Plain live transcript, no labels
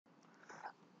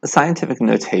Scientific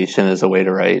notation is a way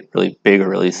to write really big or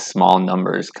really small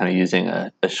numbers, kind of using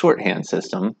a shorthand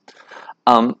system.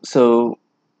 So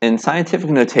in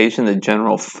scientific notation, the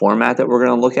general format that we're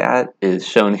going to look at is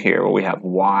shown here, where we have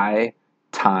y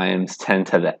times 10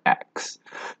 to the x.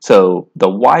 So the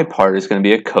y part is going to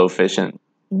be a coefficient,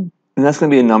 and that's going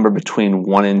to be a number between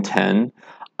 1 and 10.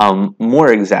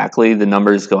 More exactly, the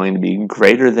number is going to be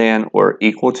greater than or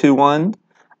equal to 1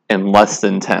 and less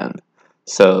than 10.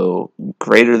 So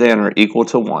greater than or equal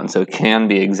to 1, so it can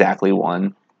be exactly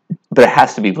 1, but it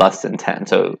has to be less than 10.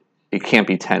 So it can't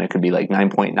be 10, it could be like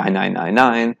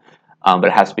 9.9999, but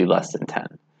it has to be less than 10.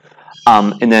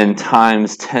 And then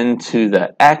times 10 to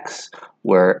the x,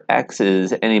 where x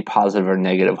is any positive or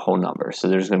negative whole number. So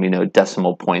there's going to be no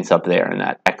decimal points up there in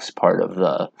that x part of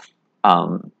the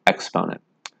exponent.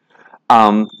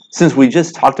 Since we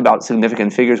just talked about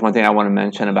significant figures, one thing I want to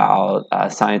mention about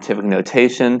scientific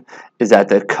notation is that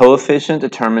the coefficient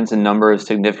determines the number of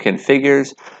significant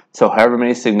figures. So however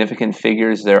many significant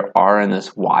figures there are in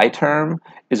this y term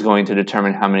is going to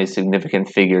determine how many significant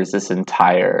figures this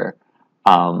entire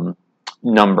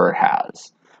number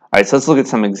has. All right, so let's look at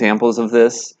some examples of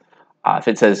this. If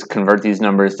it says convert these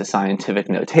numbers to scientific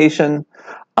notation,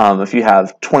 if you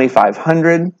have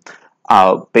 2,500,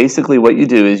 basically what you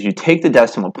do is you take the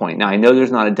decimal point. Now I know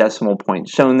there's not a decimal point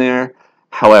shown there.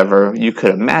 However, you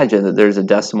could imagine that there's a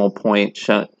decimal point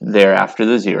shown there after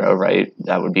the 0, right?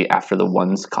 That would be after the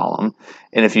ones column.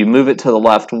 And if you move it to the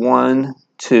left 1,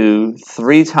 2,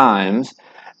 3 times,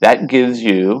 that gives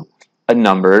you a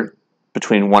number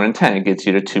between 1 and 10. It gets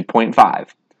you to 2.5.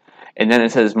 And then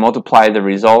it says multiply the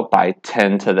result by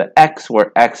 10 to the x,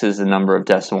 where x is the number of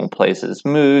decimal places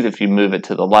moved. If you move it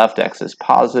to the left, x is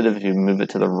positive. If you move it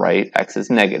to the right, x is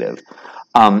negative.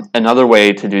 Another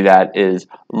way to do that is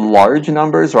large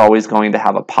numbers are always going to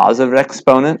have a positive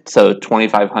exponent. So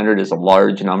 2,500 is a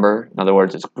large number. In other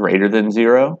words, it's greater than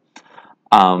 0.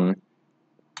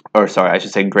 Or sorry, I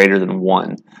should say greater than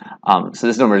 1. So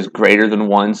this number is greater than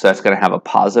 1, so that's going to have a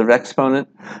positive exponent.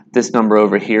 This number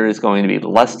over here is going to be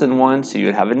less than 1, so you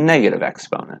would have a negative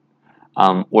exponent.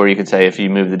 Or you could say if you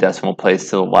move the decimal place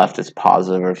to the left, it's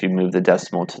positive, or if you move the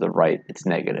decimal to the right, it's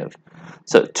negative.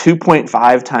 So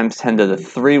 2.5 times 10 to the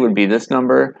 3 would be this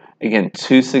number. Again,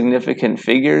 2 significant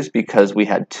figures because we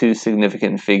had 2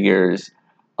 significant figures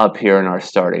up here in our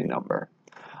starting number.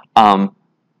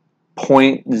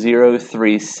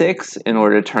 0.036, in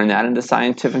order to turn that into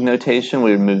scientific notation, we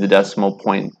would move the decimal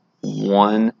point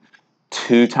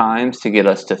 2 times to get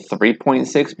us to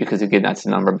 3.6, because again, that's the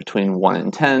number between 1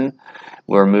 and 10.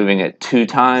 We're moving it 2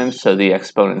 times, so the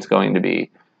exponent's going to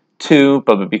be 2,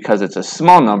 but because it's a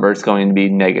small number, it's going to be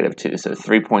negative 2. So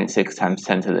 3.6 times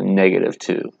 10 to the negative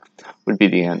 2 would be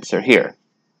the answer here.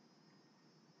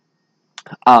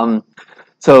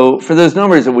 So for those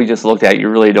numbers that we just looked at, you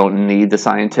really don't need the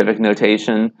scientific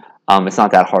notation. It's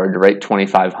not that hard to write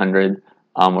 2,500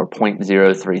 or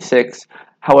 0.036.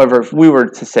 However, if we were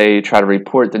to say try to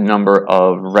report the number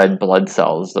of red blood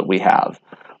cells that we have,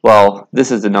 well,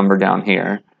 this is the number down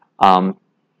here.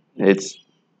 It's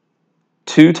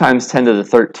 2 times 10 to the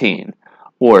 13,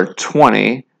 or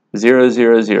 20, 0,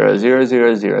 0, 0, 0, 0,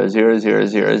 0, 0, 0, 0,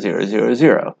 0, 0,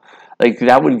 0. Like,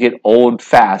 that would get old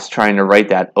fast trying to write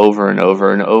that over and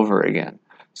over and over again.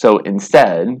 So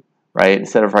instead, right,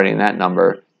 instead of writing that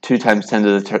number, 2 times 10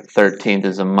 to the 13th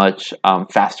is a much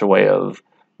faster way of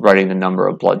writing the number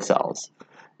of blood cells.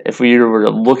 If we were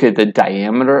to look at the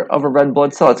diameter of a red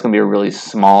blood cell, it's going to be a really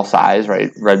small size,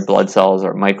 right? Red blood cells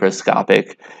are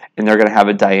microscopic, and they're going to have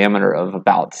a diameter of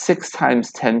about 6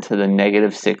 times 10 to the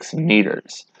negative 6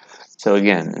 meters. So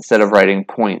again, instead of writing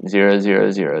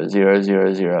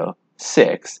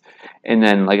 0.0000006, and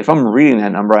then like if I'm reading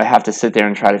that number, I have to sit there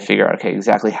and try to figure out, okay,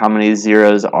 exactly how many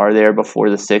zeros are there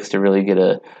before the 6 to really get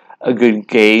a good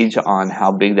gauge on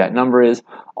how big that number is.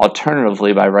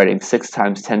 Alternatively, by writing 6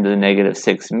 times 10 to the negative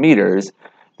 6 meters,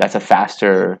 that's a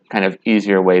faster, kind of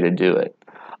easier way to do it.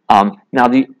 Now,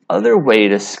 the other way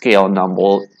to scale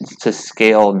numbers is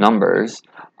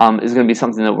going to be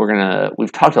something that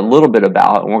we've talked a little bit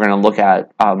about, and we're going to look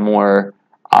at more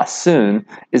soon,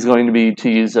 is going to be to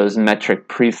use those metric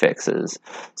prefixes.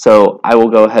 So I will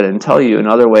go ahead and tell you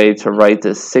another way to write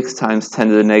this 6 times 10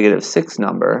 to the negative 6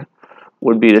 number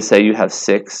would be to say you have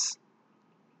 6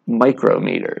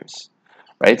 micrometers,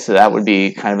 right? So that would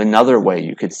be kind of another way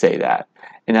you could say that.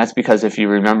 And that's because if you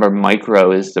remember,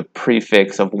 micro is the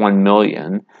prefix of 1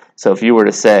 million. So if you were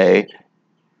to say,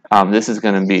 this is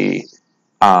going to be,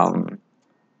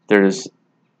 there's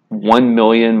 1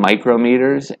 million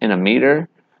micrometers in a meter.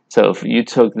 So if you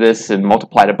took this and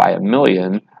multiplied it by 1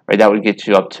 million, right, that would get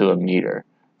you up to a meter.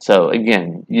 So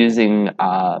again, using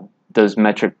those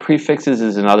metric prefixes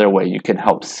is another way you can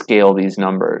help scale these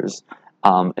numbers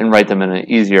and write them in an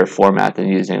easier format than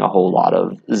using a whole lot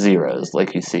of zeros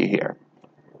like you see here.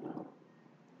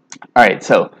 All right,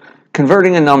 so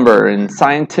converting a number in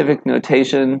scientific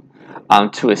notation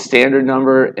to a standard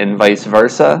number and vice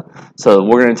versa. So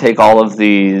we're going to take all of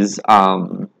these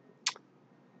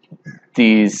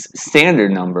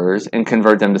standard numbers and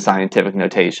convert them to scientific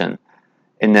notation.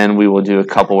 And then we will do a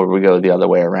couple where we go the other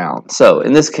way around. So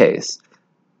in this case,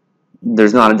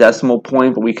 there's not a decimal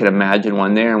point, but we can imagine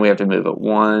one there, and we have to move it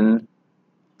 1,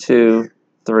 2,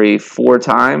 3, 4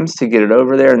 times to get it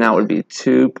over there, and that would be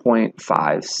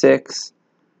 2.56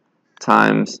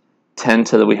 times 10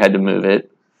 to the, we had to move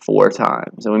it 4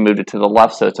 times, and we moved it to the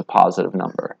left, so it's a positive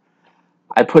number.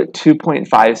 I put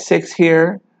 2.56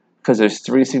 here because there's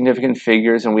 3 significant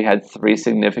figures, and we had 3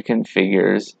 significant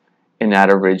figures in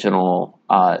that original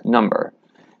number.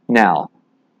 Now,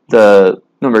 the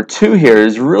number 2 here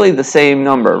is really the same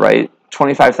number, right?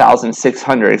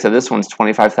 25,600, except this one's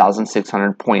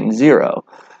 25,600.0.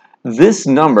 This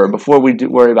number, before we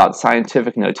worry about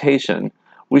scientific notation,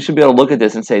 we should be able to look at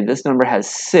this and say this number has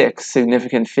 6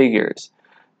 significant figures.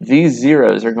 These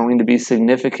zeros are going to be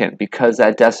significant because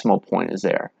that decimal point is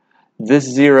there. This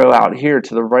 0 out here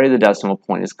to the right of the decimal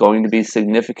point is going to be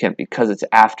significant because it's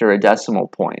after a decimal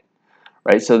point,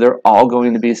 right? So they're all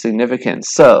going to be significant.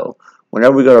 So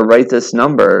whenever we go to write this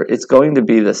number, it's going to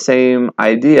be the same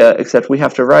idea, except we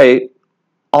have to write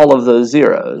all of those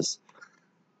zeros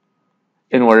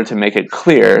in order to make it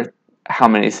clear how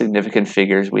many significant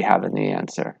figures we have in the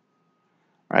answer.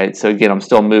 Right? So again, I'm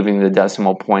still moving the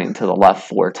decimal point to the left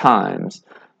 4 times,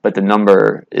 but the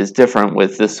number is different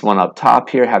with this one up top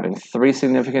here having 3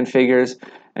 significant figures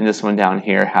and this one down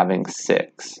here having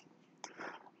 6.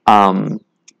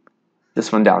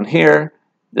 This one down here,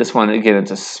 this one, again,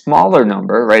 it's a smaller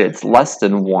number, right? It's less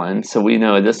than 1, so we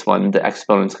know this one, the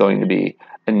exponent's going to be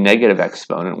a negative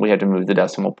exponent. We have to move the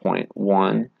decimal point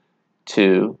 1,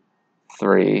 2,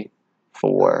 3,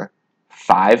 4,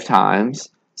 5 times.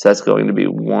 So that's going to be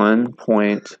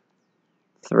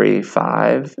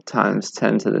 1.35 times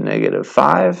 10 to the negative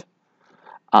 5.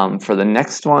 For the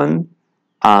next one,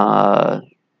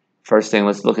 first thing,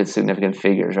 let's look at significant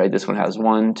figures, right? This one has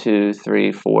 1, 2,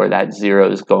 3, 4. That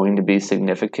 0 is going to be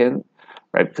significant,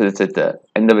 right? Because it's at the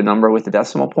end of a number with a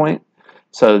decimal point.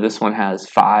 So this one has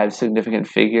 5 significant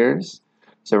figures.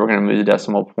 So we're going to move the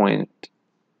decimal point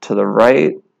to the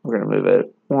right. We're going to move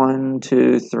it 1,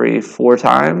 2, 3, 4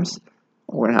 times.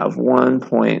 We're going to have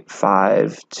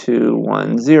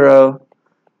 1.5210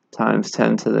 times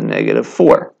 10 to the negative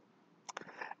 4.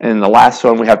 And the last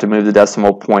one, we have to move the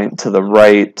decimal point to the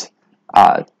right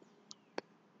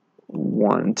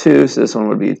 1, 2. So this one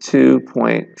would be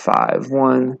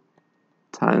 2.51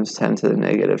 times 10 to the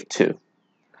negative 2.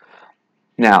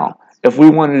 Now, if we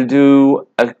wanted to do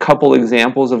a couple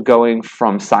examples of going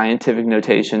from scientific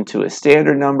notation to a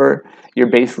standard number, you're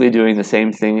basically doing the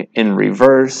same thing in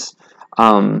reverse.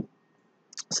 So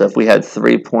if we had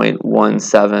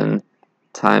 3.17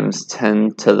 times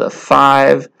 10 to the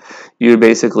 5, you would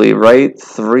basically write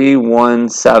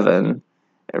 317,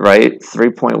 right?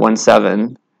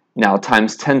 3.17. Now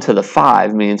times 10 to the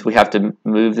 5 means we have to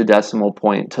move the decimal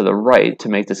point to the right to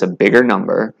make this a bigger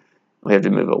number. We have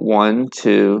to move it 1,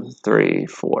 2, 3,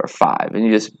 4, 5. And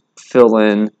you just fill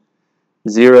in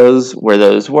zeros where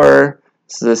those were.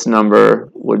 So this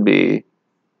number would be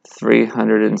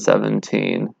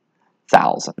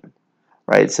 317,000,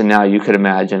 right? So now you could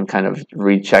imagine kind of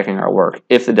rechecking our work.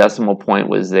 If the decimal point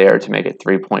was there to make it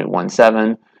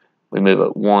 3.17, we move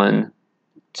it 1,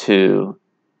 2,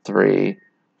 3,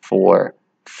 4,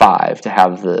 5 to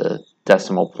have the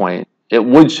decimal point. It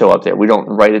would show up there. We don't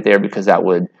write it there because that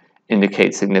would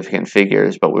indicate significant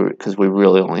figures, but because we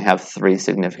really only have 3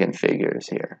 significant figures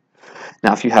here.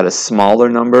 Now, if you had a smaller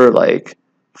number like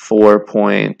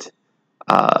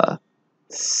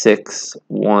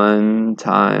 4.61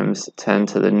 times 10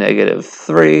 to the negative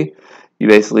 3, you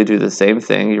basically do the same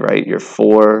thing. You write your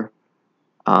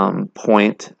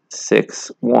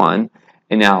 4.61,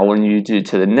 and now when you do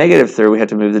to the negative 3, we have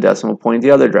to move the decimal point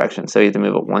the other direction. So you have to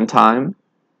move it 1 time,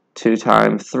 2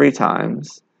 times, 3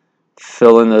 times,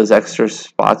 fill in those extra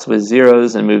spots with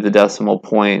zeros, and move the decimal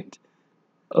point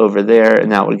over there,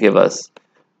 and that would give us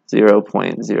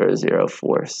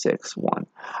 0.00461.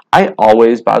 I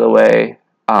always, by the way,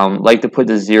 like to put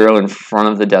the 0 in front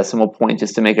of the decimal point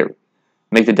just to make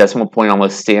the decimal point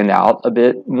almost stand out a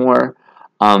bit more.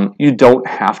 You don't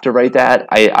have to write that.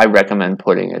 I recommend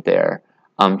putting it there,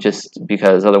 just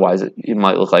because otherwise it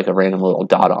might look like a random little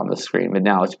dot on the screen. But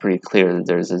now it's pretty clear that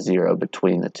there's a 0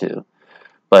 between the two.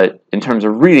 But in terms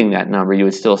of reading that number, you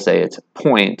would still say it's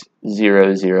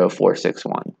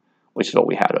 0.00461, which is what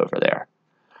we had over there.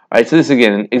 All right, so this,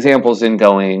 again, examples in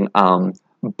going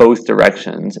both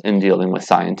directions in dealing with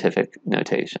scientific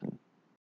notation.